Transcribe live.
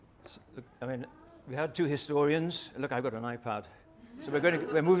Look, I mean, we had two historians. Look, I've got an iPad. So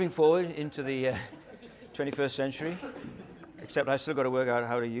we're moving forward into the 21st century, except I've still got to work out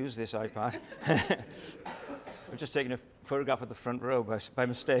how to use this iPad. I've just taken a photograph of the front row by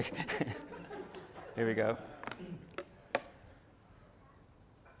mistake. Here we go.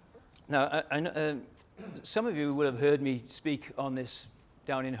 Now, I know, some of you will have heard me speak on this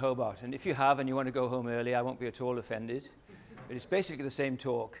down in Hobart, and if you have and you want to go home early, I won't be at all offended. But it's basically the same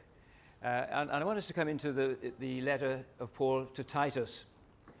talk. And I want us to come into the letter of Paul to Titus.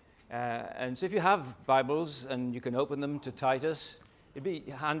 And so if you have Bibles and you can open them to Titus, it'd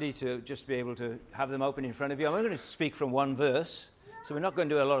be handy to just be able to have them open in front of you. I'm only going to speak from one verse, so we're not going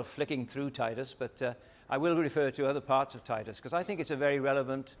to do a lot of flicking through Titus, but I will refer to other parts of Titus, because I think it's a very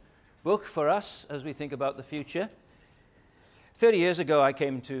relevant book for us as we think about the future. 30 years ago, I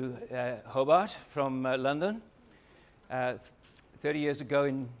came to Hobart from London. 30 years ago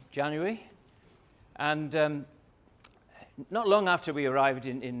in January, and not long after we arrived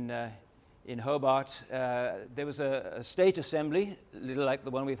in Hobart, there was a state assembly, a little like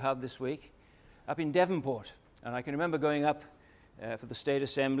the one we've had this week, up in Devonport. And I can remember going up for the state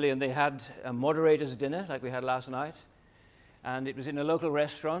assembly, and they had a moderator's dinner like we had last night, and it was in a local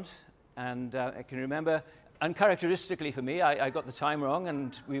restaurant. And I can remember, uncharacteristically for me, I got the time wrong,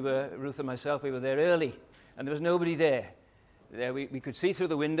 and Ruth and myself, we were there early, and there was nobody there. We could see through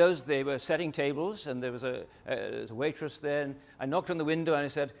the windows. They were setting tables, and there was a waitress there. And I knocked on the window, and I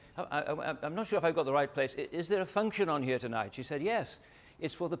said, I'm not sure if I've got the right place. Is there a function on here tonight? She said, yes.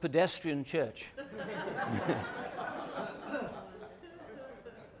 It's for the pedestrian church.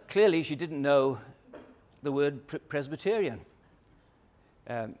 Clearly, she didn't know the word Presbyterian.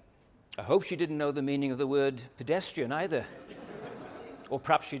 I hope she didn't know the meaning of the word pedestrian either. Or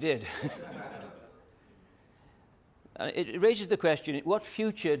perhaps she did. It raises the question, what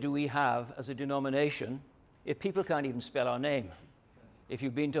future do we have as a denomination if people can't even spell our name? If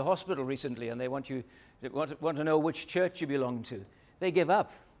you've been to hospital recently and they want to know which church you belong to, they give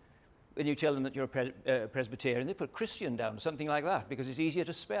up when you tell them that you're a Presbyterian. They put Christian down, something like that, because it's easier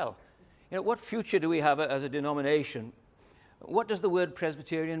to spell. You know, what future do we have as a denomination? What does the word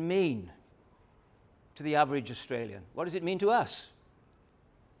Presbyterian mean to the average Australian? What does it mean to us?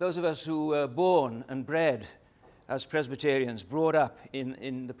 Those of us who were born and bred as Presbyterians, brought up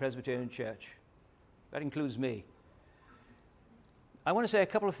in the Presbyterian Church. That includes me. I want to say a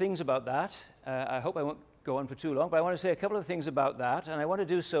couple of things about that. I hope I won't go on for too long, but I want to say a couple of things about that, and I want to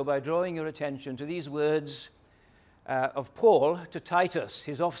do so by drawing your attention to these words of Paul to Titus,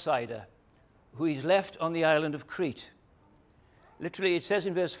 his offsider, who he's left on the island of Crete. Literally, it says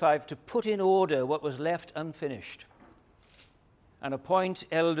in verse 5, to put in order what was left unfinished, and appoint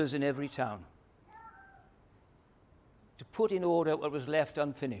elders in every town. To put in order what was left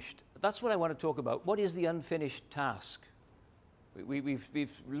unfinished. That's what I want to talk about. What is the unfinished task?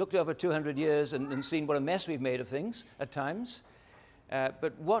 We've looked over 200 years and seen what a mess we've made of things at times.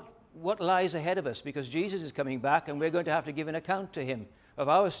 But what lies ahead of us? Because Jesus is coming back, and we're going to have to give an account to him of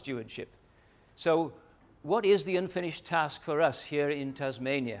our stewardship. So what is the unfinished task for us here in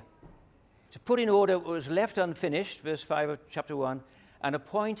Tasmania? To put in order what was left unfinished, verse 5 of chapter 1, and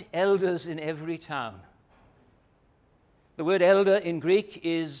appoint elders in every town. The word elder in Greek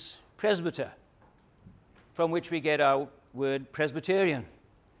is presbyter, from which we get our word Presbyterian.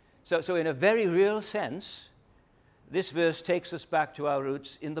 So in a very real sense, this verse takes us back to our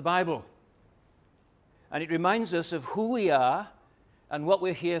roots in the Bible. And it reminds us of who we are and what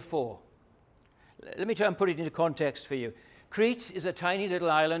we're here for. Let me try and put it into context for you. Crete is a tiny little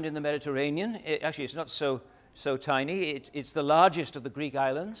island in the Mediterranean. Actually, it's not so tiny. It's the largest of the Greek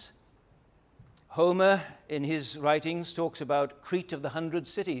islands. Homer, in his writings, talks about Crete of the 100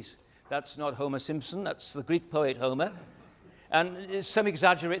 cities. That's not Homer Simpson, that's the Greek poet Homer. And some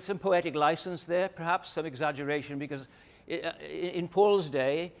poetic license there, perhaps some exaggeration, because in Paul's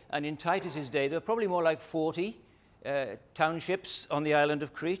day and in Titus's day, there were probably more like 40 townships on the island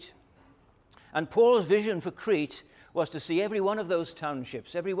of Crete. And Paul's vision for Crete was to see every one of those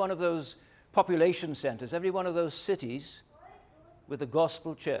townships, every one of those population centers, every one of those cities with a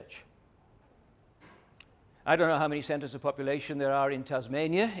gospel church. I don't know how many centers of population there are in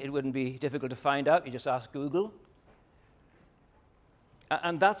Tasmania. It wouldn't be difficult to find out. You just ask Google.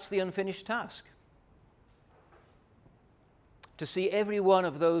 And that's the unfinished task. To see every one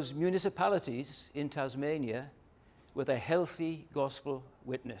of those municipalities in Tasmania with a healthy gospel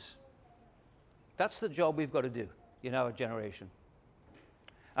witness. That's the job we've got to do in our generation.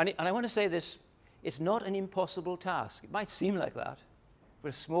 And I want to say this, it's not an impossible task. It might seem like that.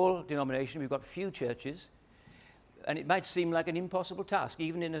 We're a small denomination, we've got few churches. And it might seem like an impossible task,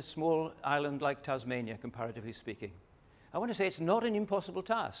 even in a small island like Tasmania, comparatively speaking. I want to say it's not an impossible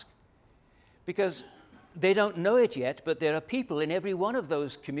task, because they don't know it yet, but there are people in every one of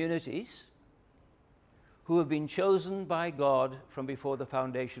those communities who have been chosen by God from before the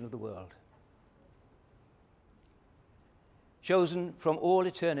foundation of the world. Chosen from all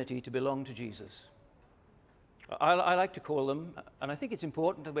eternity to belong to Jesus. I like to call them, and I think it's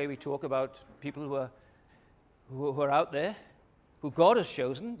important the way we talk about people who are out there, who God has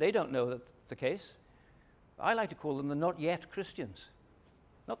chosen. They don't know that's the case. I like to call them the not yet Christians.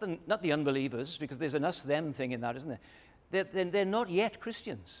 Not the unbelievers, because there's an us-them thing in that, isn't there? They're not yet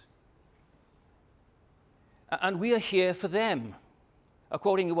Christians. And we are here for them.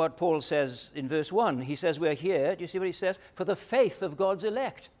 According to what Paul says in verse 1, he says we're here, do you see what he says? For the faith of God's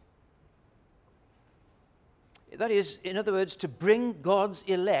elect. That is, in other words, to bring God's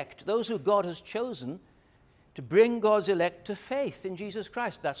elect, those who God has chosen, to bring God's elect to faith in Jesus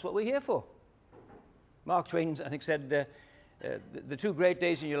Christ. That's what we're here for. Mark Twain, I think, said, the two great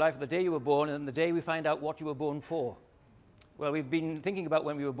days in your life are the day you were born and the day we find out what you were born for. Well, we've been thinking about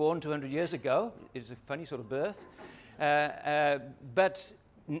when we were born 200 years ago. It's a funny sort of birth. But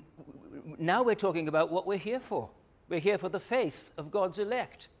now we're talking about what we're here for. We're here for the faith of God's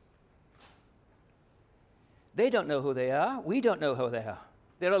elect. They don't know who they are. We don't know who they are.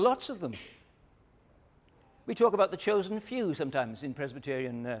 There are lots of them. We talk about the chosen few sometimes in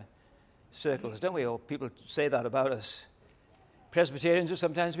Presbyterian circles, don't we? Or people say that about us. Presbyterians have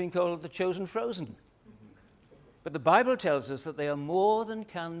sometimes been called the chosen frozen. But the Bible tells us that they are more than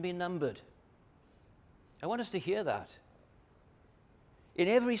can be numbered. I want us to hear that. In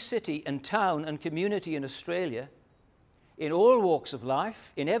every city and town and community in Australia, in all walks of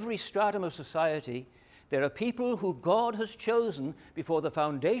life, in every stratum of society, there are people who God has chosen before the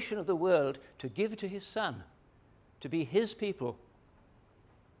foundation of the world to give to his Son, to be his people.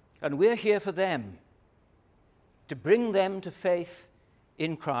 And we're here for them, to bring them to faith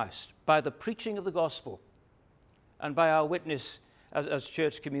in Christ by the preaching of the gospel and by our witness as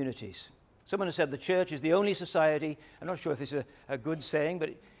church communities. Someone has said the church is the only society, I'm not sure if this is a good saying, but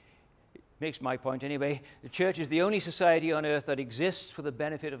it makes my point anyway. The church is the only society on earth that exists for the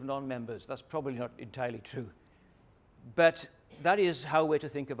benefit of non-members. That's probably not entirely true. But that is how we're to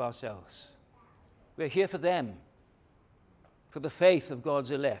think of ourselves. We're here for them, for the faith of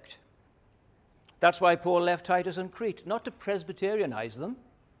God's elect. That's why Paul left Titus and Crete, not to Presbyterianize them,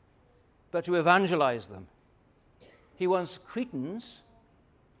 but to evangelize them. He wants Cretans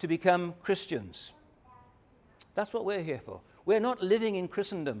to become Christians. That's what we're here for. We're not living in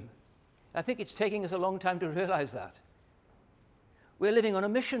Christendom. I think it's taking us a long time to realize that. We're living on a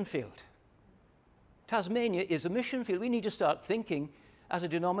mission field. Tasmania is a mission field. We need to start thinking as a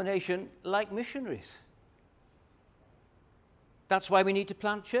denomination like missionaries. That's why we need to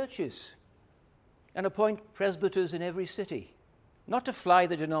plant churches and appoint presbyters in every city. Not to fly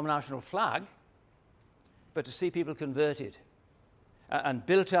the denominational flag, but to see people converted and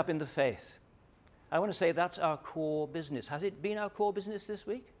built up in the faith. I want to say that's our core business. Has it been our core business this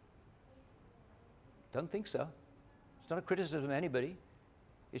week? Don't think so. It's not a criticism of anybody.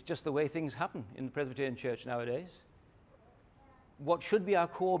 It's just the way things happen in the Presbyterian Church nowadays. What should be our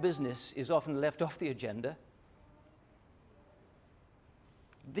core business is often left off the agenda.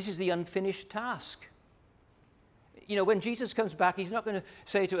 This is the unfinished task. You know, when Jesus comes back, he's not going to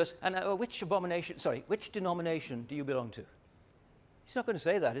say to us, and which denomination do you belong to? He's not going to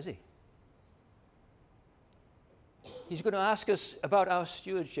say that, is he? He's going to ask us about our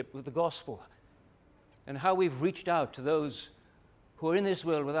stewardship with the gospel and how we've reached out to those who are in this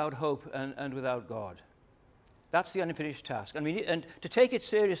world without hope and without God. That's the unfinished task. And to take it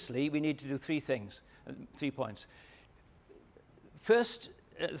seriously, we need to do three things, 3 points.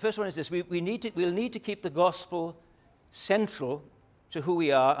 The first one is this: we'll need to keep the gospel central to who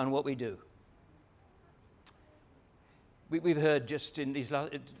we are and what we do. We've heard just in these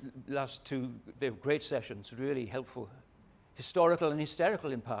last two, they were great sessions, really helpful, historical and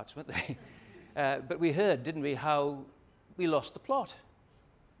hysterical in parts, weren't they? But we heard, didn't we, how we lost the plot.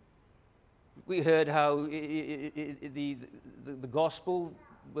 We heard how the gospel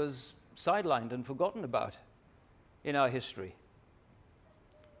was sidelined and forgotten about in our history.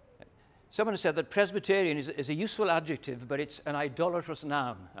 Someone said that Presbyterian is a useful adjective, but it's an idolatrous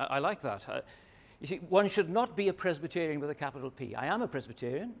noun. I like that. You see, one should not be a Presbyterian with a capital P. I am a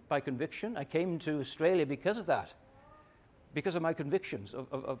Presbyterian by conviction. I came to Australia because of that, because of my convictions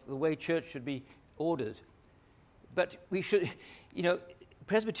of the way church should be ordered. But we should,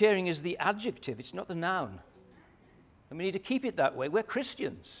 Presbyterian is the adjective, it's not the noun. And we need to keep it that way. We're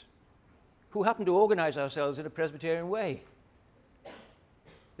Christians. who happen to organize ourselves in a Presbyterian way.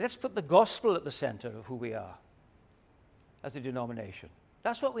 Let's put the gospel at the center of who we are as a denomination.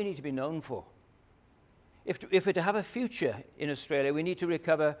 That's what we need to be known for. If we're to have a future in Australia, we need to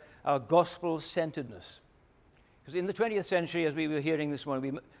recover our gospel-centeredness. Because in the 20th century, as we were hearing this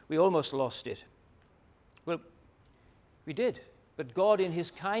morning, we almost lost it. Well, we did. But God, in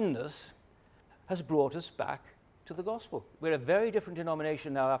his kindness, has brought us back to the gospel. We're a very different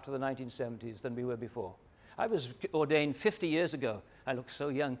denomination now after the 1970s than we were before. I was ordained 50 years ago. I look so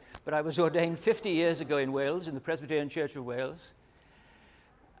young, but I was ordained 50 years ago in Wales, in the Presbyterian Church of Wales.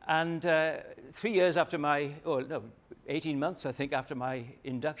 And 3 years after 18 months, I think, after my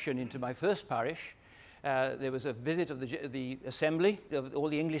induction into my first parish, there was a visit of the assembly of all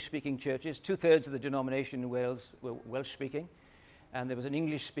the English-speaking churches. 2/3 of the denomination in Wales were Welsh-speaking. And there was an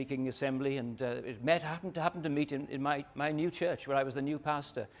English-speaking assembly, and happened to meet in my new church, where I was the new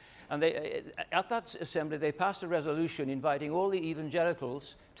pastor. And at that assembly, they passed a resolution inviting all the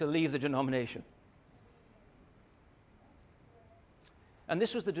evangelicals to leave the denomination. And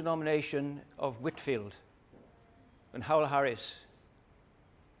this was the denomination of Whitfield, and Howell Harris,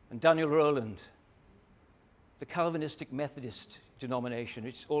 and Daniel Rowland, the Calvinistic Methodist denomination,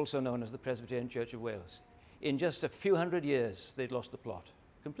 which is also known as the Presbyterian Church of Wales. In just a few hundred years, they'd lost the plot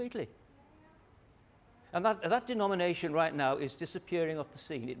completely. And that denomination right now is disappearing off the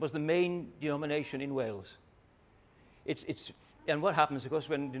scene. It was the main denomination in Wales. And what happens, of course,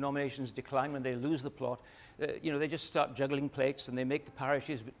 when denominations decline, when they lose the plot, they just start juggling plates, and they make the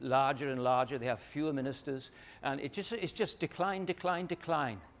parishes larger and larger. They have fewer ministers, and it's just decline.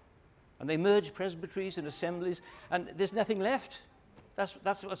 And they merge presbyteries and assemblies, and there's nothing left.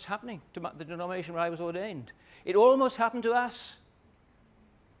 That's what's happening to the denomination where I was ordained. It almost happened to us.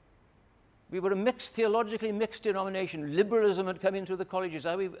 We were a theologically mixed denomination. Liberalism had come in through the colleges,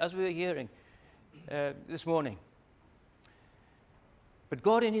 as we were hearing this morning. But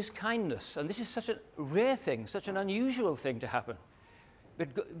God, in his kindness, and this is such a rare thing, such an unusual thing to happen, but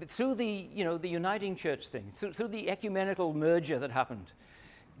through the uniting church thing, through the ecumenical merger that happened,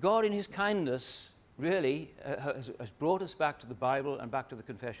 God, in his kindness, really has brought us back to the Bible and back to the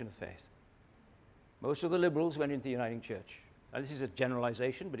confession of faith. Most of the liberals went into the uniting church. Now, this is a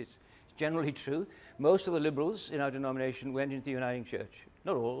generalization, but it's generally true. Most of the liberals in our denomination went into the uniting church.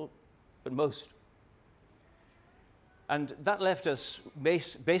 Not all, but most. And that left us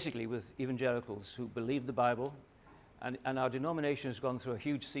basically with evangelicals who believed the Bible, and our denomination has gone through a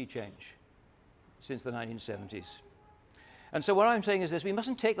huge sea change since the 1970s. And so what I'm saying is this: we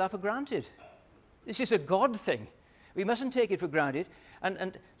mustn't take that for granted. This is a God thing. We mustn't take it for granted.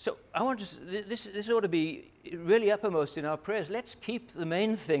 And so I want to, this ought to be really uppermost in our prayers. Let's keep the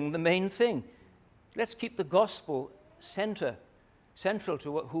main thing. Let's keep the gospel central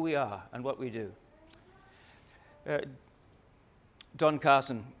to who we are and what we do. Don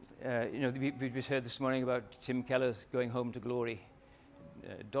Carson, we just heard this morning about Tim Keller going home to glory.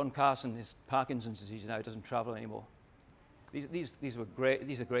 Don Carson has Parkinson's disease now; he doesn't travel anymore. These are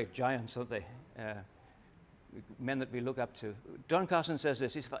great giants, aren't they? Men that we look up to. Don Carson says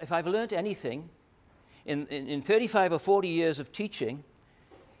this: if I've learned anything in 35 or 40 years of teaching,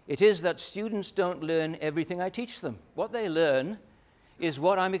 it is that students don't learn everything I teach them. What they learn is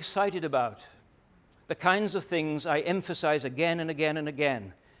what I'm excited about. The kinds of things I emphasize again and again and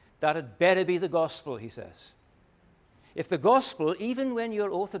again. That had better be the gospel, he says. If the gospel, even when you're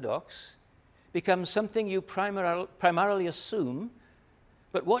orthodox, becomes something you primarily assume,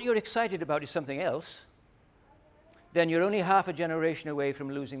 but what you're excited about is something else, then you're only half a generation away from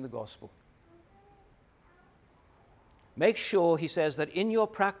losing the gospel. Make sure, he says, that in your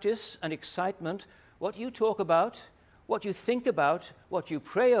practice and excitement, what you talk about, what you think about, what you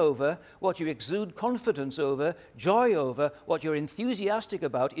pray over, what you exude confidence over, joy over, what you're enthusiastic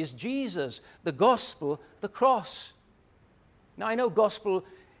about is Jesus, the gospel, the cross. Now, I know gospel,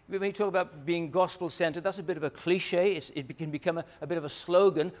 when you talk about being gospel-centered, that's a bit of a cliche. It can become a bit of a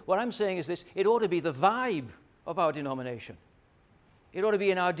slogan. What I'm saying is this: it ought to be the vibe of our denomination. It ought to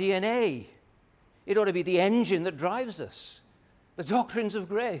be in our DNA. It ought to be the engine that drives us. The doctrines of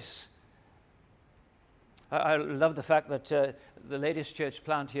grace. I love the fact that the latest church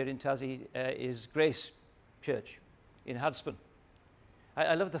plant here in Tassie is Grace Church in Hudspun.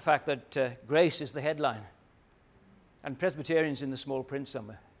 I love the fact that grace is the headline and Presbyterians in the small print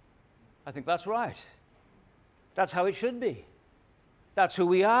somewhere. I think that's right. That's how it should be. That's who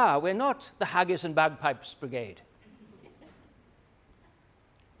we are. We're not the haggis and bagpipes brigade.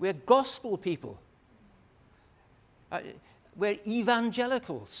 We're gospel people. We're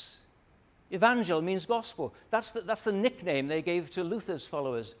evangelicals. Evangel means gospel. That's the nickname they gave to Luther's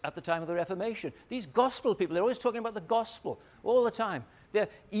followers at the time of the Reformation. These gospel people, they're always talking about the gospel all the time. They're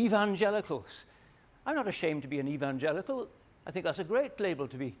evangelicals. I'm not ashamed to be an evangelical. I think that's a great label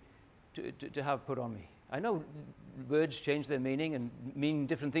to have put on me. I know words change their meaning and mean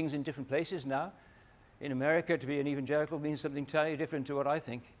different things in different places now. In America, to be an evangelical means something entirely different to what I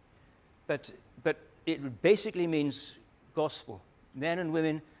think. But it basically means gospel. Men and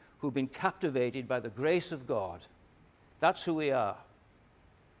women who've been captivated by the grace of God. That's who we are.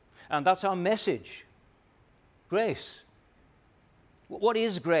 And that's our message. Grace. What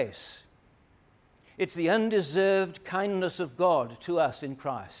is grace? It's the undeserved kindness of God to us in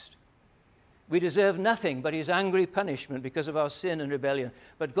Christ. We deserve nothing but his angry punishment because of our sin and rebellion.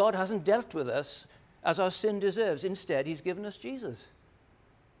 But God hasn't dealt with us as our sin deserves. Instead, he's given us Jesus.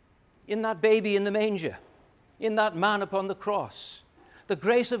 In that baby in the manger, in that man upon the cross, the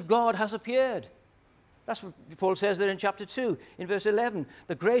grace of God has appeared. That's what Paul says there in chapter 2, in verse 11.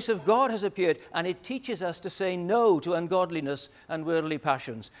 The grace of God has appeared, and it teaches us to say no to ungodliness and worldly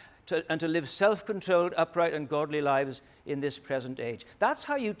passions, and to live self-controlled, upright, and godly lives in this present age. That's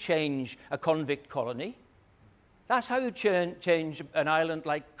how you change a convict colony. That's how you change an island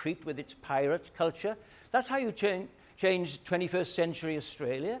like Crete with its pirate culture. That's how you change 21st century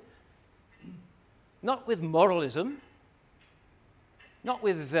Australia. Not with moralism, not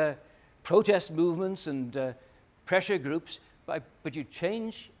with protest movements and pressure groups, but you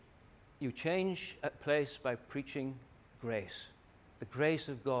change a place by preaching grace. The grace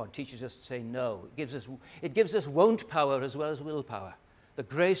of God teaches us to say no. It gives us won't power as well as willpower. The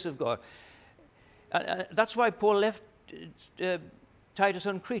grace of God. That's why Paul left Titus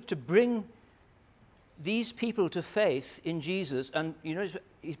on Crete, to bring these people to faith in Jesus. And you notice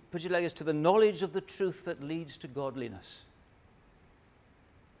he puts it like this: to the knowledge of the truth that leads to godliness.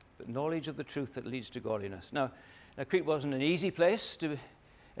 The knowledge of the truth that leads to godliness. Now Crete wasn't an easy place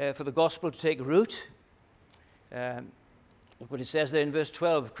for the gospel to take root. Look what it says there in verse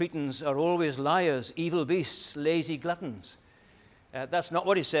 12. Cretans are always liars, evil beasts, lazy gluttons. That's not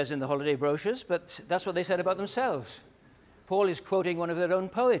what it says in the holiday brochures, but that's what they said about themselves. Paul is quoting one of their own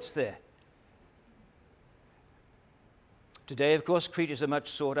poets there. Today, of course, Crete is a much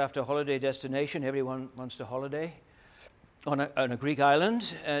sought-after holiday destination. Everyone wants to holiday on a Greek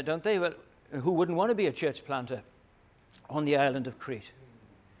island, don't they? Well, who wouldn't want to be a church planter on the island of Crete?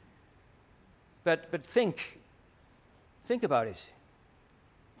 But think about it.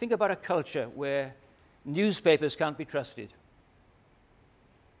 Think about a culture where newspapers can't be trusted,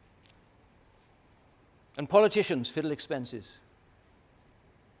 and politicians fiddle expenses.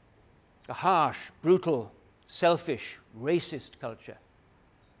 A harsh, brutal, selfish, racist culture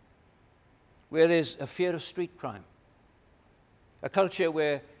where there's a fear of street crime. A culture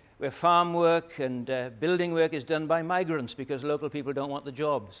where farm work and building work is done by migrants because local people don't want the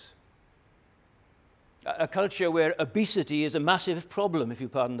jobs. A culture where obesity is a massive problem, if you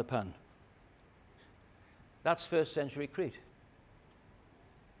pardon the pun. That's first century Crete.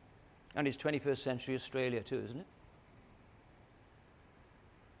 And it's 21st century Australia too, isn't it?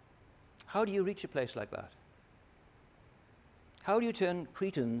 How do you reach a place like that? How do you turn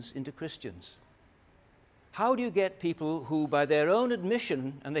Cretans into Christians? How do you get people who, by their own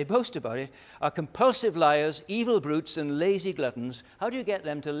admission, and they boast about it, are compulsive liars, evil brutes, and lazy gluttons? How do you get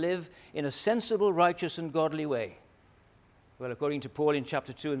them to live in a sensible, righteous, and godly way? Well, according to Paul in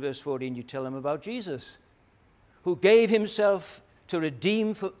chapter 2 and verse 14, you tell them about Jesus, who gave himself to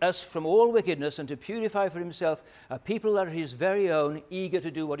redeem us from all wickedness and to purify for himself a people that are his very own, eager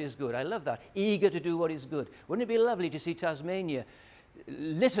to do what is good. I love that, eager to do what is good. Wouldn't it be lovely to see Tasmania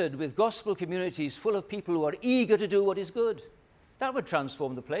littered with gospel communities full of people who are eager to do what is good? That would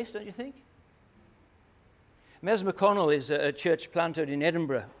transform the place, don't you think? Mes McConnell is a church planter in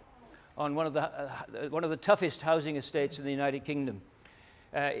Edinburgh on one of the toughest housing estates in the United Kingdom.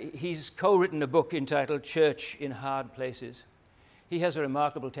 He's co-written a book entitled Church in Hard Places. He has a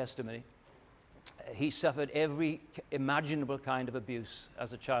remarkable testimony. He suffered every imaginable kind of abuse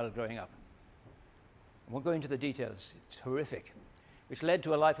as a child growing up. I won't go into the details. It's horrific, which led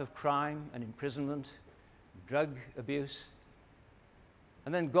to a life of crime and imprisonment, drug abuse.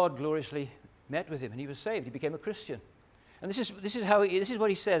 And then God gloriously met with him, and he was saved. He became a Christian. And this is what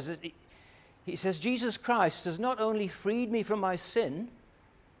he says. He says, Jesus Christ has not only freed me from my sin,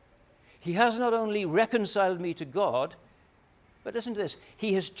 he has not only reconciled me to God, but listen to this,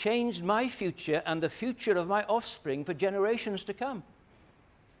 he has changed my future and the future of my offspring for generations to come.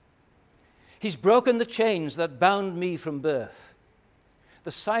 He's broken the chains that bound me from birth.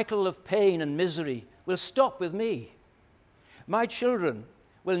 The cycle of pain and misery will stop with me. My children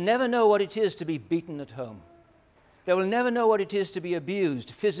will never know what it is to be beaten at home. They will never know what it is to be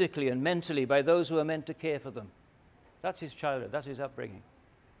abused physically and mentally by those who are meant to care for them. That's his childhood. That's his upbringing.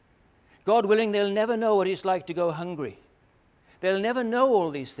 God willing, they'll never know what it's like to go hungry. They'll never know all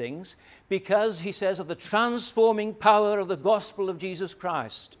these things because, he says, of the transforming power of the gospel of Jesus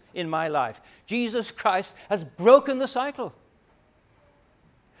Christ in my life. Jesus Christ has broken the cycle.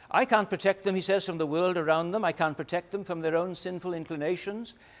 I can't protect them, he says, from the world around them. I can't protect them from their own sinful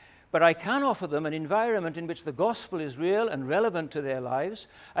inclinations. But I can offer them an environment in which the gospel is real and relevant to their lives.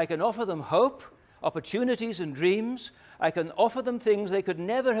 I can offer them hope, opportunities and dreams. I can offer them things they could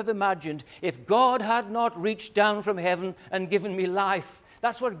never have imagined if God had not reached down from heaven and given me life.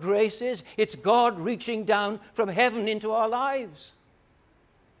 That's what grace is. It's God reaching down from heaven into our lives.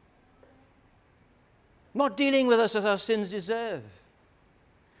 Not dealing with us as our sins deserve,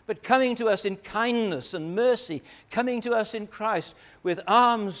 but coming to us in kindness and mercy, coming to us in Christ with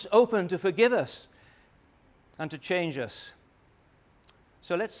arms open to forgive us and to change us.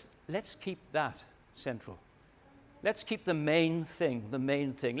 So let's keep that central. Let's keep the main thing.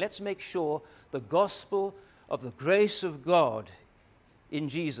 Let's make sure the gospel of the grace of God in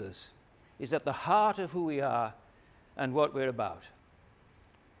Jesus is at the heart of who we are and what we're about.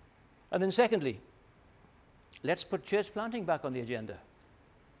 And then secondly, let's put church planting back on the agenda.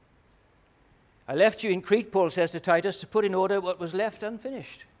 I left you in Crete, Paul says to Titus, to put in order what was left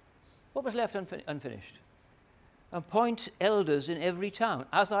unfinished. What was left unfinished? Appoint elders in every town,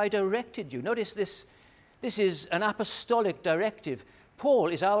 as I directed you. Notice this is an apostolic directive. Paul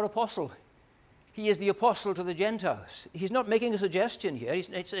is our apostle. He is the apostle to the Gentiles. He's not making a suggestion here. He's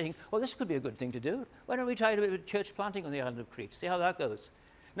saying, this could be a good thing to do. Why don't we try to do church planting on the island of Crete? See how that goes.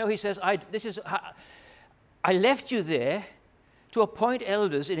 No, he says, I left you there to appoint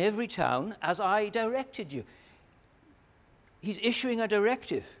elders in every town as I directed you. He's issuing a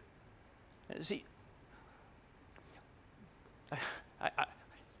directive. See,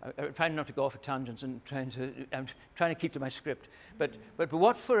 I'm trying not to go off at tangents and I'm trying to keep to my script. But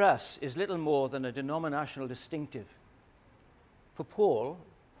what for us is little more than a denominational distinctive, for Paul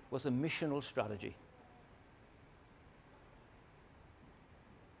was a missional strategy.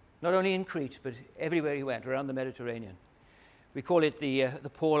 Not only in Crete, but everywhere he went, around the Mediterranean. We call it the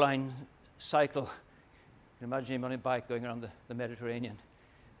Pauline cycle. You can imagine him on a bike going around the Mediterranean.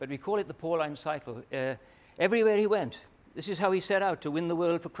 But we call it the Pauline cycle. Everywhere he went, this is how he set out to win the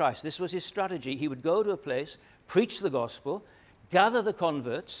world for Christ. This was his strategy. He would go to a place, preach the gospel, gather the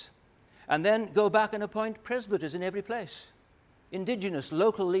converts, and then go back and appoint presbyters in every place. Indigenous,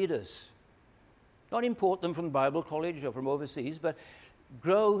 local leaders. Not import them from Bible college or from overseas, but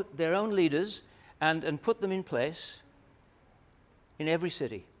grow their own leaders and put them in place in every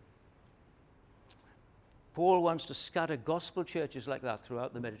city. Paul wants to scatter gospel churches like that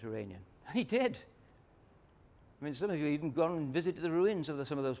throughout the Mediterranean. And he did. I mean, some of you have even gone and visited the ruins of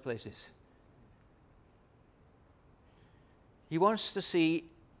some of those places. He wants to see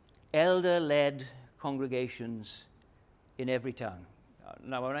elder-led congregations in every town.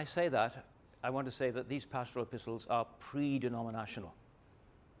 Now, when I say that, I want to say that these pastoral epistles are pre-denominational.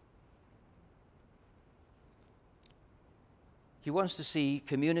 He wants to see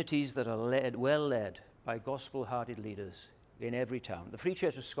communities that are well led by gospel-hearted leaders in every town. The Free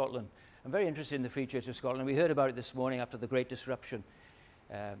Church of Scotland, I'm very interested in the Free Church of Scotland. We heard about it this morning after the Great Disruption.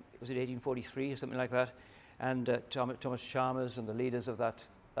 Was it 1843 or something like that? And Thomas Chalmers and the leaders of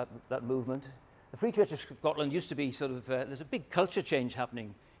that movement. The Free Church of Scotland used to be sort of, there's a big culture change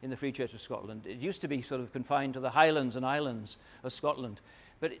happening in the Free Church of Scotland. It used to be sort of confined to the highlands and islands of Scotland.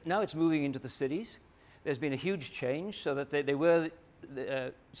 But now it's moving into the cities. There's been a huge change so that they were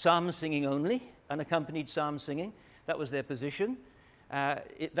psalm singing only, unaccompanied psalm singing. That was their position.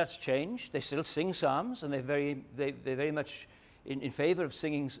 That's changed. They still sing psalms, and they're very much in favor of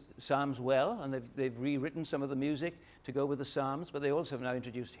singing psalms well, and they've rewritten some of the music to go with the psalms, but they also have now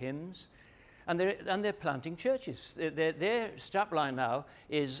introduced hymns, and they're planting churches. Their strapline now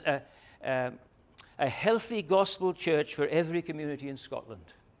is a healthy gospel church for every community in Scotland.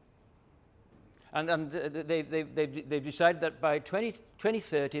 And they've decided that by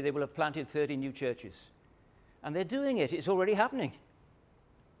 2030 they will have planted 30 new churches. And they're doing it. It's already happening.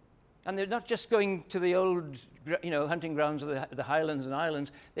 And they're not just going to the old, hunting grounds of the Highlands and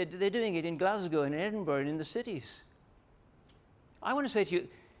Islands. They're doing it in Glasgow and in Edinburgh and in the cities. I want to say to you,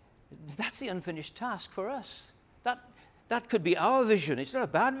 that's the unfinished task for us. That could be our vision. It's not a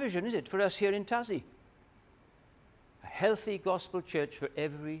bad vision, is it, for us here in Tassie? A healthy gospel church for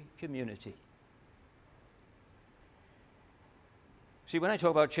every community. See, when I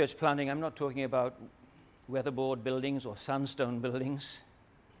talk about church planting, I'm not talking about weatherboard buildings or sandstone buildings.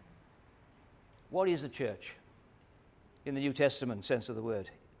 What is the church in the New Testament sense of the word?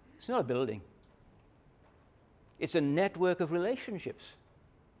 It's not a building. It's a network of relationships.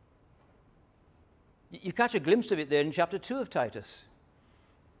 You catch a glimpse of it there in chapter 2 of Titus.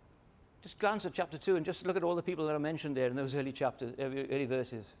 Just glance at chapter 2 and just look at all the people that are mentioned there in those early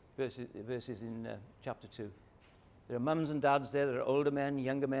verses in chapter 2. There are mums and dads there. There are older men,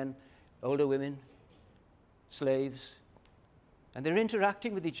 younger men, older women, slaves. And they're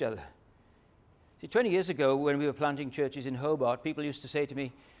interacting with each other. See, 20 years ago, when we were planting churches in Hobart, people used to say to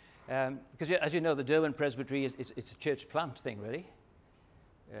me, because as you know, the Derwent Presbytery, it's a church plant thing, really.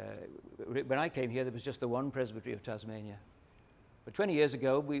 When I came here, there was just the one Presbytery of Tasmania. But 20 years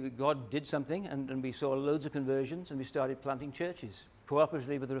ago, God did something, and we saw loads of conversions, and we started planting churches,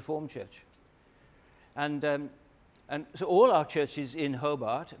 cooperatively with the Reformed Church. And so all our churches in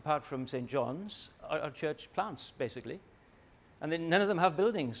Hobart, apart from St. John's, are church plants, basically. And then none of them have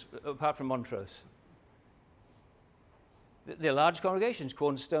buildings, apart from Montrose. They're large congregations.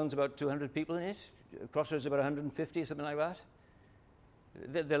 Cornerstone's about 200 people in it. Crossroads about 150, something like that.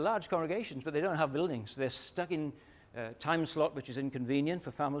 They're large congregations, but they don't have buildings. They're stuck in time slot, which is inconvenient for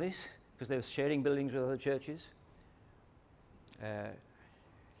families, because they're sharing buildings with other churches. I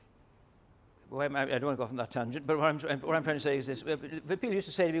don't want to go off on that tangent, but what I'm trying to say is this. When people used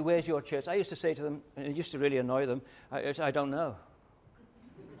to say to me, "Where's your church?" I used to say to them, and it used to really annoy them, I don't know.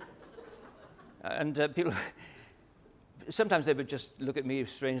 And people... Sometimes they would just look at me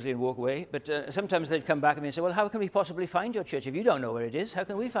strangely and walk away, but sometimes they'd come back at me and say, "Well, how can we possibly find your church? If you don't know where it is, how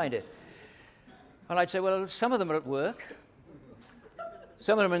can we find it?" And I'd say, "Well, some of them are at work,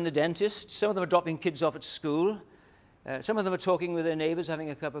 some of them are in the dentist, some of them are dropping kids off at school, some of them are talking with their neighbors, having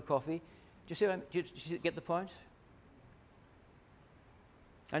a cup of coffee." Do you get the point?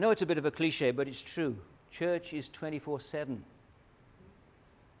 I know it's a bit of a cliche, but it's true. Church is 24/7.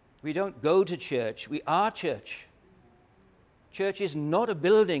 We don't go to church, we are church. Church is not a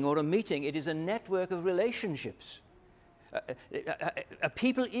building or a meeting. It is a network of relationships. A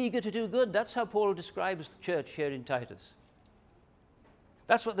people eager to do good. That's how Paul describes the church here in Titus.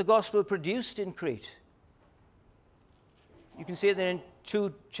 That's what the gospel produced in Crete. You can see it there in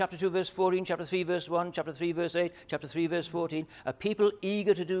chapter 2, verse 14, chapter 3, verse 1, chapter 3, verse 8, chapter 3, verse 14. A people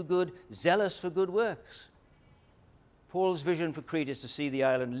eager to do good, zealous for good works. Paul's vision for Crete is to see the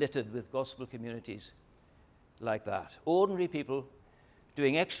island littered with gospel communities like that. Ordinary people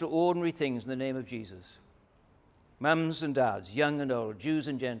doing extraordinary things in the name of Jesus. Mums and dads, young and old, Jews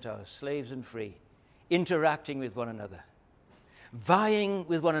and Gentiles, slaves and free, interacting with one another, vying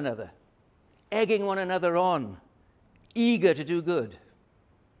with one another, egging one another on, eager to do good.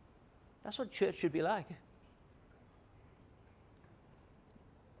 That's what church should be like.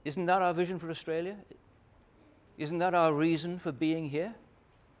 Isn't that our vision for Australia? Isn't that our reason for being here?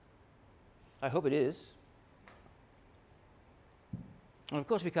 I hope it is. And of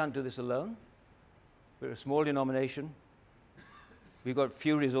course we can't do this alone. We're a small denomination. We've got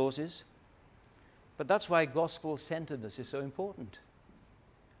few resources. But that's why gospel-centeredness is so important.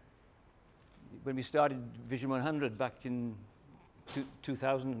 When we started Vision 100 back in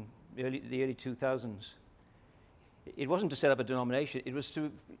 2000, the early 2000s, it wasn't to set up a denomination. It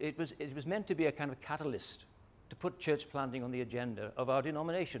was meant to be a kind of catalyst to put church planting on the agenda of our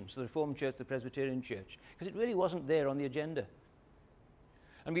denominations, the Reformed Church, the Presbyterian Church, because it really wasn't there on the agenda.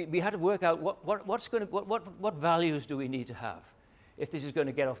 And we had to work out what values do we need to have if this is going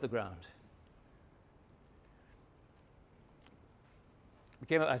to get off the ground. We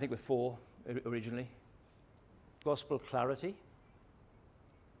came up, I think, with 4 originally. Gospel clarity,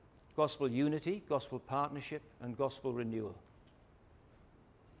 gospel unity, gospel partnership, and gospel renewal.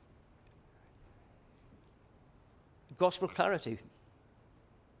 Gospel clarity.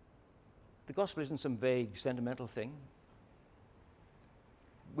 The gospel isn't some vague, sentimental thing.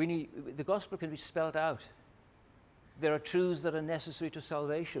 The gospel can be spelled out. There are truths that are necessary to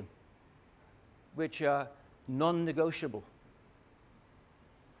salvation, which are non-negotiable.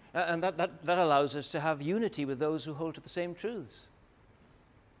 And that allows us to have unity with those who hold to the same truths.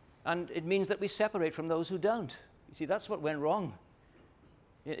 And it means that we separate from those who don't. You see, that's what went wrong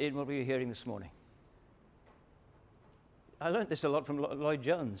in what we were hearing this morning. I learned this a lot from Lloyd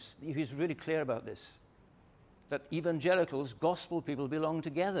Jones. He's really clear about this. That evangelicals, gospel people, belong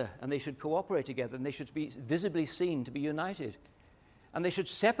together, and they should cooperate together, and they should be visibly seen to be united. And they should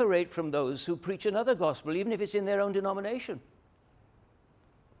separate from those who preach another gospel, even if it's in their own denomination.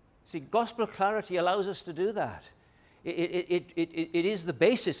 See, gospel clarity allows us to do that. It is the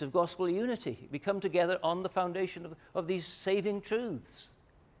basis of gospel unity. We come together on the foundation of these saving truths.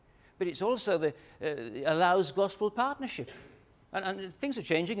 But it's also allows gospel partnership. And things are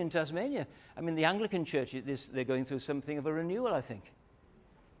changing in Tasmania. I mean, the Anglican Church, they're going through something of a renewal, I think.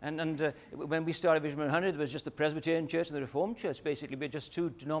 And when we started Vision 100, there was just the Presbyterian Church and the Reformed Church, basically, but just two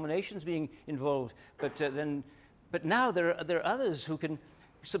denominations being involved. But now there are others who can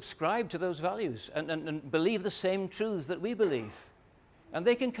subscribe to those values and believe the same truths that we believe. And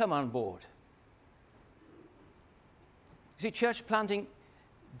they can come on board. You see, church planting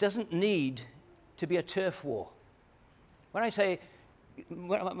doesn't need to be a turf war. When I say,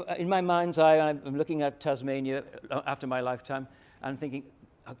 in my mind's eye, I'm looking at Tasmania after my lifetime, I'm thinking,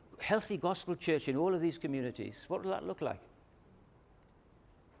 a healthy gospel church in all of these communities, what will that look like?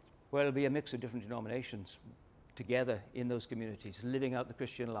 Well, it'll be a mix of different denominations together in those communities, living out the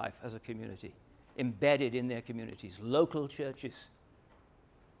Christian life as a community, embedded in their communities, local churches.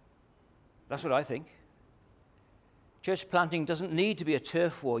 That's what I think. Church planting doesn't need to be a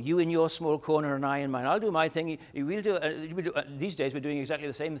turf war. You in your small corner and I in mine. I'll do my thing. You will do. These days we're doing exactly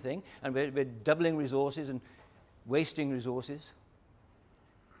the same thing, and we're doubling resources and wasting resources.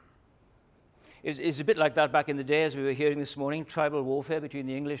 It's a bit like that back in the day, as we were hearing this morning, tribal warfare between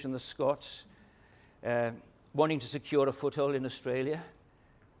the English and the Scots, wanting to secure a foothold in Australia.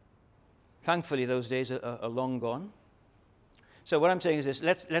 Thankfully, those days are long gone. So what I'm saying is this,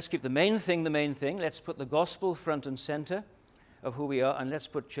 let's keep the main thing. Let's put the gospel front and center of who we are, and let's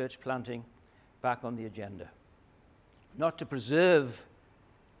put church planting back on the agenda. Not to preserve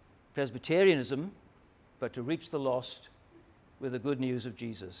Presbyterianism, but to reach the lost with the good news of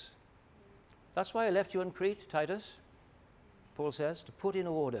Jesus. That's why I left you on Crete, Titus, Paul says, to put in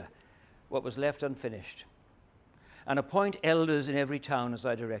order what was left unfinished. And appoint elders in every town as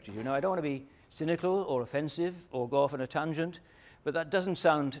I directed you. Now, I don't want to be cynical or offensive or go off on a tangent, but that doesn't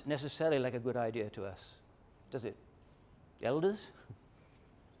sound necessarily like a good idea to us, does it? Elders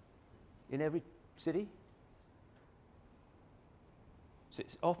in every city?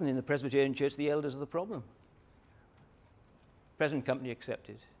 It's often in the Presbyterian Church, the elders are the problem. Present company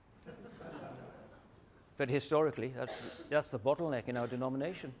accepted. But historically, that's the bottleneck in our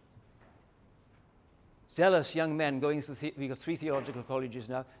denomination. Zealous young men going through, we've got 3 theological colleges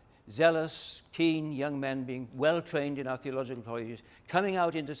now, zealous, keen young men being well-trained in our theological colleges, coming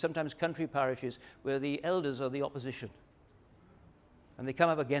out into sometimes country parishes where the elders are the opposition. And they come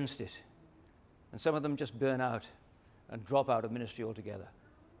up against it. And some of them just burn out and drop out of ministry altogether.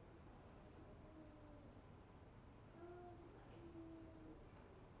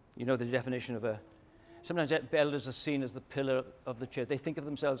 You know the definition of sometimes elders are seen as the pillar of the church. They think of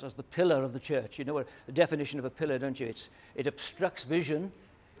themselves as the pillar of the church. You know what the definition of a pillar, don't you? It obstructs vision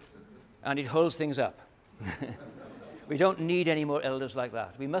and it holds things up. We don't need any more elders like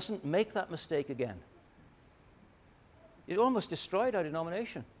that. We mustn't make that mistake again. It almost destroyed our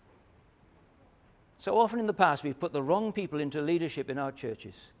denomination. So often in the past, we've put the wrong people into leadership in our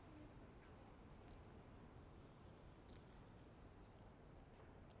churches.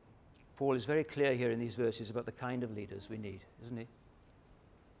 Paul is very clear here in these verses about the kind of leaders we need, isn't he?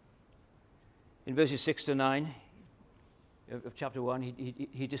 In verses 6 to 9 of chapter 1,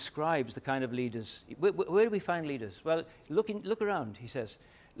 he describes the kind of leaders. Where do we find leaders? Well, look around, he says.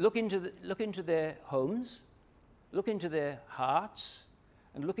 Look into their homes, look into their hearts,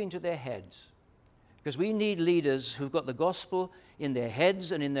 and look into their heads. Because we need leaders who've got the gospel in their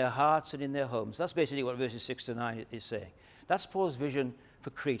heads and in their hearts and in their homes. That's basically what verses 6 to 9 is saying. That's Paul's vision for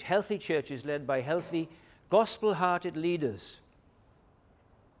Crete. Healthy churches led by healthy, gospel-hearted leaders.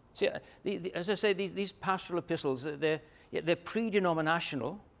 See, as I say, these pastoral epistles, they're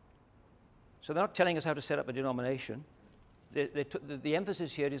pre-denominational, so they're not telling us how to set up a denomination. The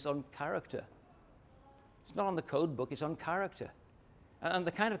emphasis here is on character. It's not on the code book, it's on character. And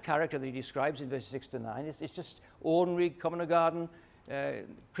the kind of character that he describes in verses 6 to 9 is just ordinary, common-garden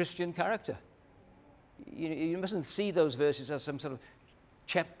Christian character. You mustn't see those verses as some sort of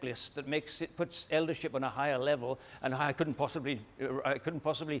checklist that puts eldership on a higher level, and I couldn't possibly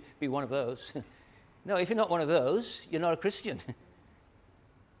be one of those. No, if you're not one of those, you're not a Christian.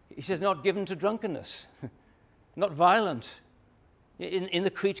 He says, not given to drunkenness, not violent. In the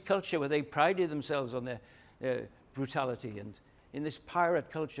Crete culture, where they prided themselves on their brutality, and in this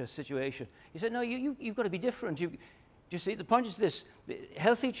pirate culture situation, he said, no, you've got to be different. You see, the point is this: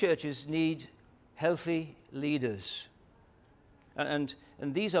 healthy churches need healthy leaders. And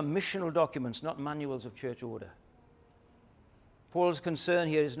these are missional documents, not manuals of church order. Paul's concern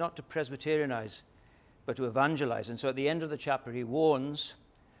here is not to Presbyterianize, but to evangelize. And so at the end of the chapter, he warns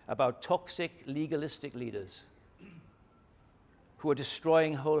about toxic, legalistic leaders who are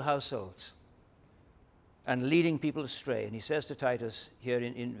destroying whole households and leading people astray. And he says to Titus here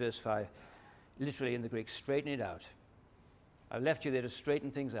in verse 5, literally in the Greek, straighten it out. I've left you there to straighten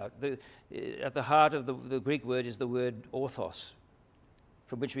things out. At the heart of the Greek word is the word orthos,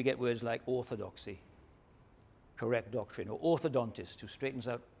 from which we get words like orthodoxy, correct doctrine, or orthodontist, who straightens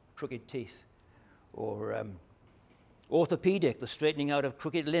out crooked teeth, or orthopedic, the straightening out of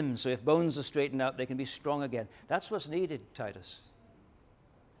crooked limbs, so if bones are straightened out, they can be strong again. That's what's needed, Titus.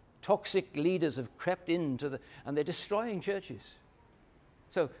 Toxic leaders have crept into and they're destroying churches.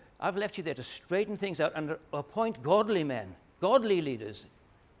 So I've left you there to straighten things out and appoint godly men, godly leaders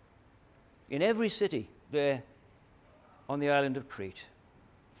in every city there on the island of Crete.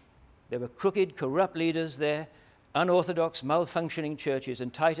 There were crooked, corrupt leaders there, unorthodox, malfunctioning churches,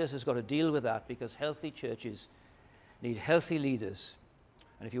 and Titus has got to deal with that because healthy churches need healthy leaders.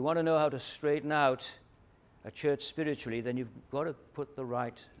 And if you want to know how to straighten out a church spiritually, then you've got to put the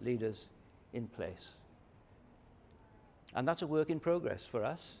right leaders in place. And that's a work in progress for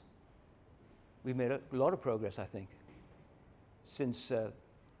us. We've made a lot of progress, I think, since the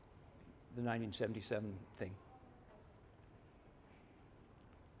 1977 thing.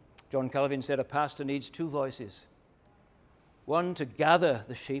 John Calvin said a pastor needs two voices, one to gather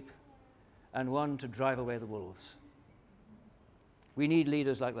the sheep and one to drive away the wolves. We need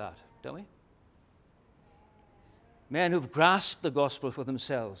leaders like that, don't we? Men who've grasped the gospel for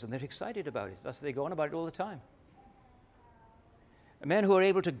themselves and they're excited about it. They go on about it all the time. Men who are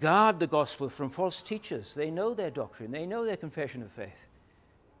able to guard the gospel from false teachers. They know their doctrine. They know their confession of faith.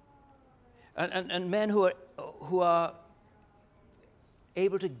 And men who are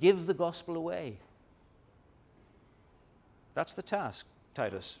able to give the gospel away. That's the task,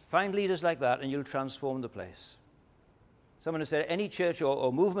 Titus. Find leaders like that and you'll transform the place. Someone has said any church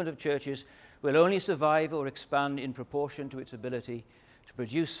or movement of churches will only survive or expand in proportion to its ability to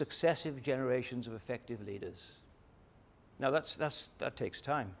produce successive generations of effective leaders. Now that takes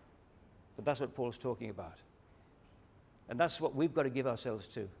time, but that's what Paul's talking about. And that's what we've got to give ourselves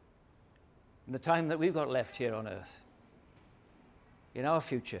to in the time that we've got left here on earth, in our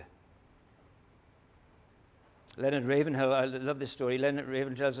future. Leonard Ravenhill, I love this story. Leonard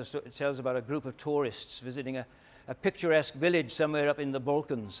Ravenhill tells about a group of tourists visiting a picturesque village somewhere up in the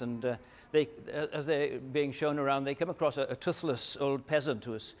Balkans, and as they're being shown around, they come across a toothless old peasant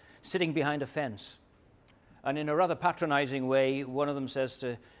who is sitting behind a fence. And in a rather patronizing way, one of them says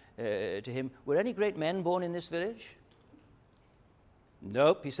to him, "Were any great men born in this village?"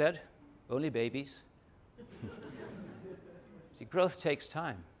 "Nope," he said, "only babies." See, growth takes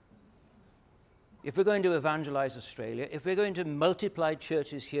time. If we're going to evangelize Australia, if we're going to multiply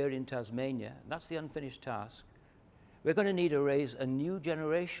churches here in Tasmania, that's the unfinished task, we're going to need to raise a new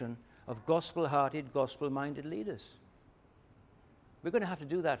generation of gospel-hearted, gospel-minded leaders. We're going to have to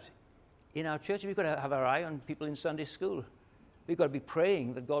do that in our church. We've got to have our eye on people in Sunday school. We've got to be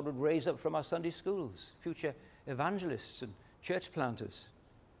praying that God would raise up from our Sunday schools future evangelists and church planters.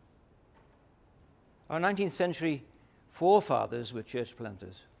 Our 19th century forefathers were church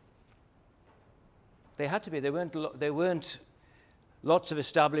planters. They had to be. There weren't lots of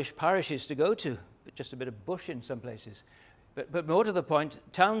established parishes to go to, but just a bit of bush in some places. But more to the point,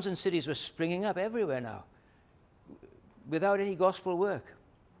 towns and cities were springing up everywhere now without any gospel work.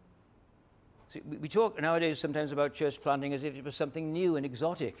 See, we talk nowadays sometimes about church planting as if it was something new and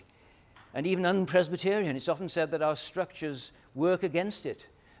exotic and even un-Presbyterian. It's often said that our structures work against it.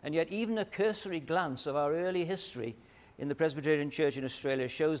 And yet even a cursory glance of our early history in the Presbyterian Church in Australia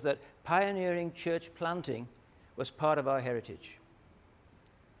shows that pioneering church planting was part of our heritage.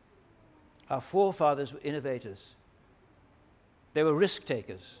 Our forefathers were innovators. They were risk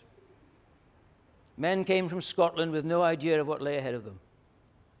takers. Men came from Scotland with no idea of what lay ahead of them.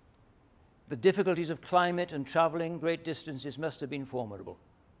 The difficulties of climate and traveling great distances must have been formidable.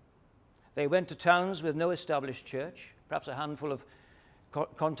 They went to towns with no established church, perhaps a handful of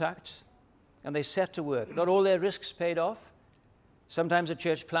contacts, and they set to work. Not all their risks paid off. Sometimes a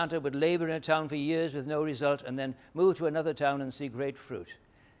church planter would labor in a town for years with no result and then move to another town and see great fruit.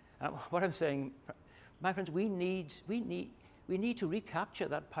 And what I'm saying, my friends, we need to recapture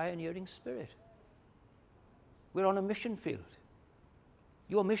that pioneering spirit. We're on a mission field.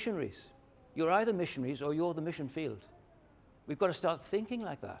 You're missionaries. You're either missionaries or you're the mission field. We've got to start thinking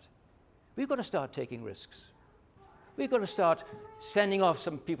like that. We've got to start taking risks. We've got to start sending off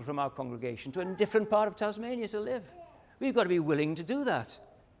some people from our congregation to a different part of Tasmania to live. We've got to be willing to do that.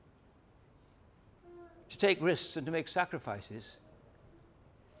 To take risks and to make sacrifices.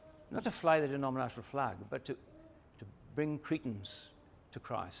 Not to fly the denominational flag, but to bring Cretans to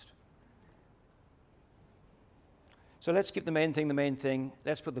Christ. So let's keep the main thing the main thing.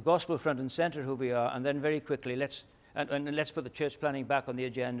 Let's put the gospel front and center who we are, and then very quickly let's And let's put the church planning back on the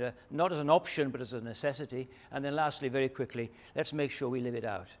agenda, not as an option, but as a necessity. And then lastly, very quickly, let's make sure we live it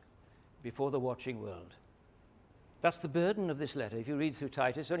out before the watching world. That's the burden of this letter. If you read through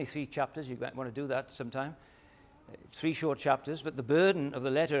Titus, only 3 chapters, you might want to do that sometime. 3 short chapters, but the burden of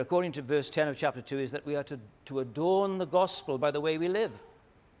the letter, according to verse 10 of chapter 2, is that we are to adorn the gospel by the way we live.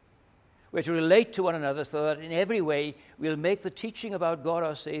 We're to relate to one another so that in every way we'll make the teaching about God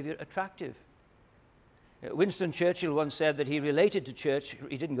our Savior attractive. Winston Churchill once said that he related to church,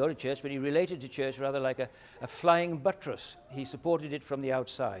 he didn't go to church, but he related to church rather like a flying buttress. He supported it from the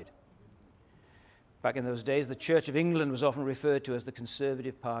outside. Back in those days, the Church of England was often referred to as the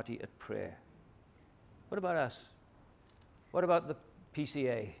Conservative Party at prayer. What about us? What about the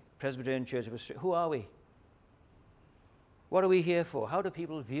PCA, Presbyterian Church of Australia? Who are we? What are we here for? How do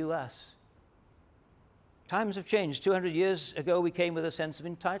people view us? Times have changed. 200 years ago, we came with a sense of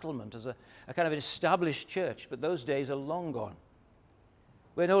entitlement as a kind of an established church, but those days are long gone.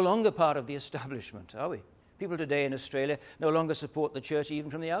 We're no longer part of the establishment, are we? People today in Australia no longer support the church even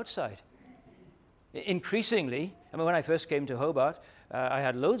from the outside. Increasingly, I mean, when I first came to Hobart, I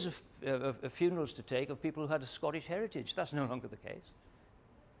had loads of funerals to take of people who had a Scottish heritage. That's no longer the case.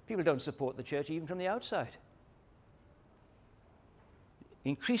 People don't support the church even from the outside.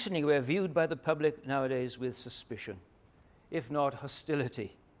 Increasingly, we're viewed by the public nowadays with suspicion, if not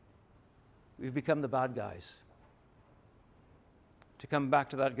hostility. We've become the bad guys. To come back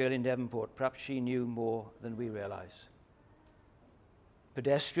to that girl in Devonport, perhaps she knew more than we realize.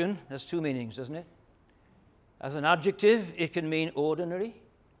 Pedestrian has 2 meanings, doesn't it? As an adjective, it can mean ordinary,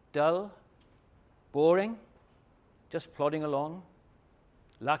 dull, boring, just plodding along,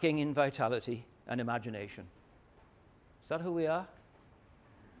 lacking in vitality and imagination. Is that who we are?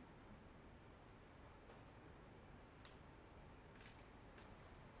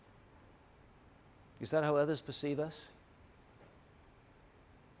 Is that how others perceive us?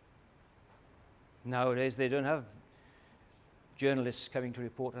 Nowadays, they don't have journalists coming to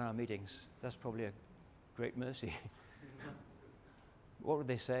report on our meetings. That's probably a great mercy. What would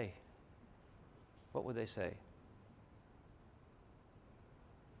they say? What would they say?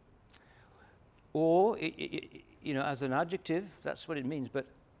 Or, as an adjective, that's what it means, but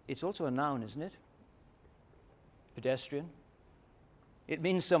it's also a noun, isn't it? Pedestrian. It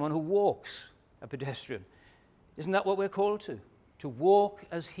means someone who walks. A pedestrian. Isn't that what we're called to? To walk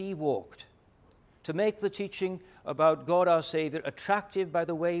as he walked. To make the teaching about God our Savior attractive by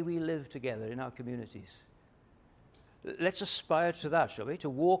the way we live together in our communities. Let's aspire to that, shall we? To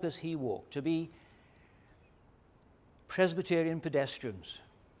walk as he walked. To be Presbyterian pedestrians,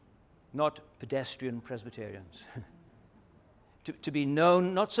 not pedestrian Presbyterians. to be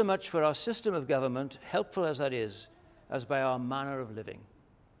known not so much for our system of government, helpful as that is, as by our manner of living.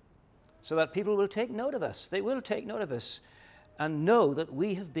 So that people will take note of us. They will take note of us and know that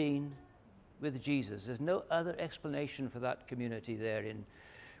we have been with Jesus. There's no other explanation for that community there in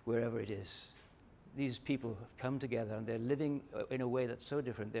wherever it is. These people have come together and they're living in a way that's so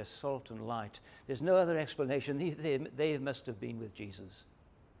different. They're salt and light. There's no other explanation. They must have been with Jesus.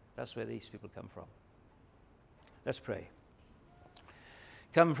 That's where these people come from. Let's pray.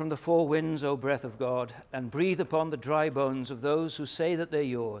 Come from the 4 winds, O breath of God, and breathe upon the dry bones of those who say that they're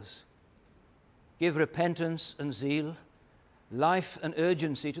yours. Give repentance and zeal, life and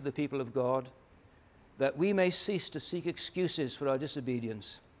urgency to the people of God, that we may cease to seek excuses for our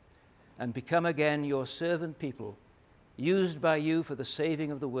disobedience and become again your servant people, used by you for the saving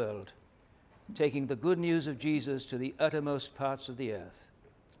of the world, taking the good news of Jesus to the uttermost parts of the earth.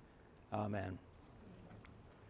 Amen.